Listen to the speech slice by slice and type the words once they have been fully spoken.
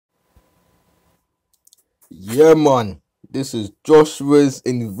Yeah, man. This is Joshua's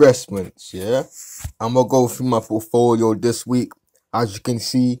investments. Yeah, I'm gonna go through my portfolio this week. As you can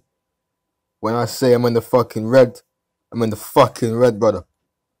see, when I say I'm in the fucking red, I'm in the fucking red, brother.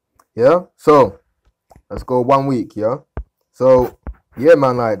 Yeah. So let's go 1 week. Yeah. So yeah,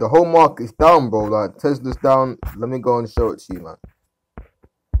 man. Like the whole market is down, bro. Like Tesla's down. Let me go and show it to you, man.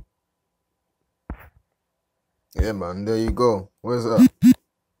 Yeah, man. There you go. Where's that?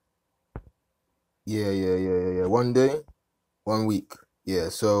 Yeah. 1 day, 1 week. Yeah.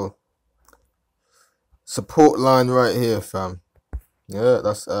 So support line right here, fam. Yeah,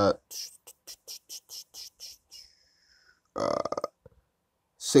 that's at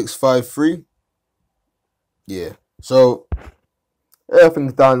 653. Yeah. So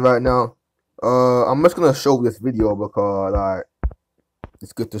everything's done right now. I'm just gonna show this video because like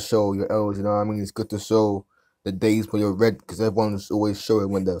it's good to show your L's, you know what I mean? It's good to show the days when you're red because everyone's always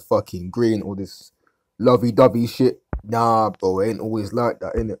showing when they're fucking green, all this lovey-dovey shit. Nah, bro, it ain't always like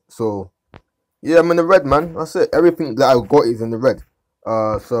that, innit? So yeah, I'm in the red, man. That's it. Everything that I've got is in the red.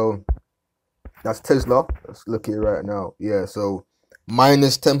 So that's Tesla. Let's look at it right now. Yeah, so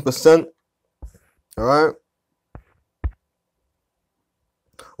minus 10%. Alright.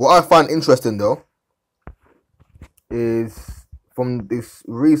 What I find interesting though is from this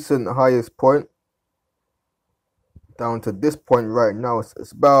recent highest point down to this point right now,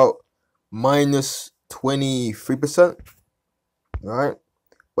 it's about minus 23%. Right?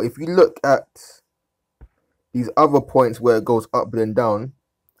 But if you look at these other points where it goes up and down,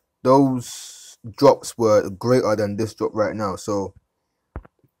 those drops were greater than this drop right now. So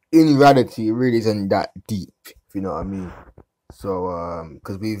in reality, it really isn't that deep, if you know what I mean. So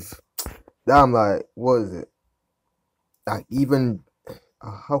because damn, like, what is it? Like, even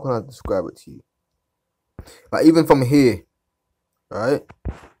how can I describe it to you? Like, even from here, right?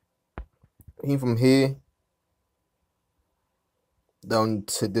 Even from here down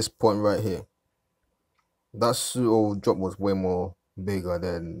to this point right here, that little drop was way more bigger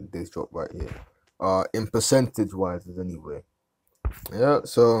than this drop right here. In percentage wise, anyway. Yeah,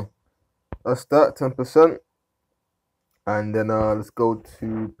 so that's that 10%, and then let's go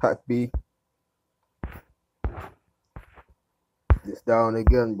to pack B. It's down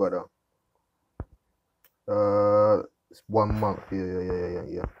again, brother. It's 1 month.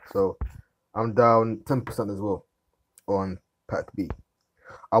 Yeah. So I'm down 10% as well on pack B.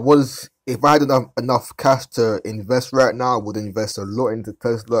 If I had enough cash to invest right now, I would invest a lot into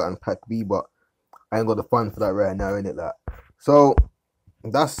Tesla and pack B, but I ain't got the funds for that right now, innit? That. So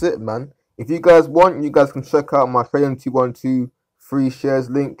that's it, man. If you guys want, you guys can check out my Freedom 212 free shares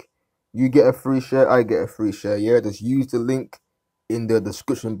link. You get a free share, I get a free share. Yeah, just use the link in the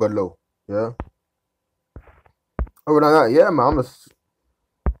description below. Yeah. Other than that, yeah, man, I'm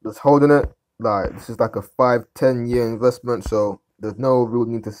just holding it. Like, this is like a 5-10 year investment, so there's no real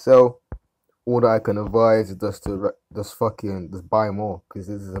need to sell. All that I can advise is just to just buy more, because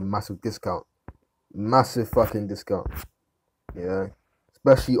this is a massive discount. Massive fucking discount. Yeah.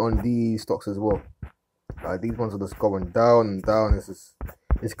 Especially on these stocks as well. Like, these ones are just going down and down.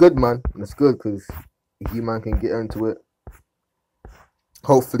 It's good, man. It's good because if you man can get into it,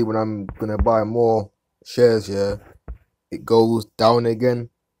 hopefully when I'm gonna buy more shares, yeah, it goes down again,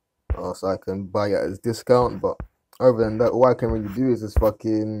 so I can buy it at a discount. But other than that, all I can really do is just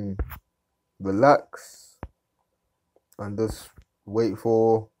fucking relax and just wait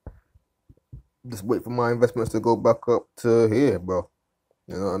for my investments to go back up to here, bro.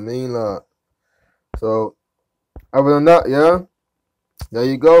 You know what I mean? Like, so other than that, yeah, there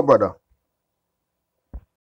you go, brother.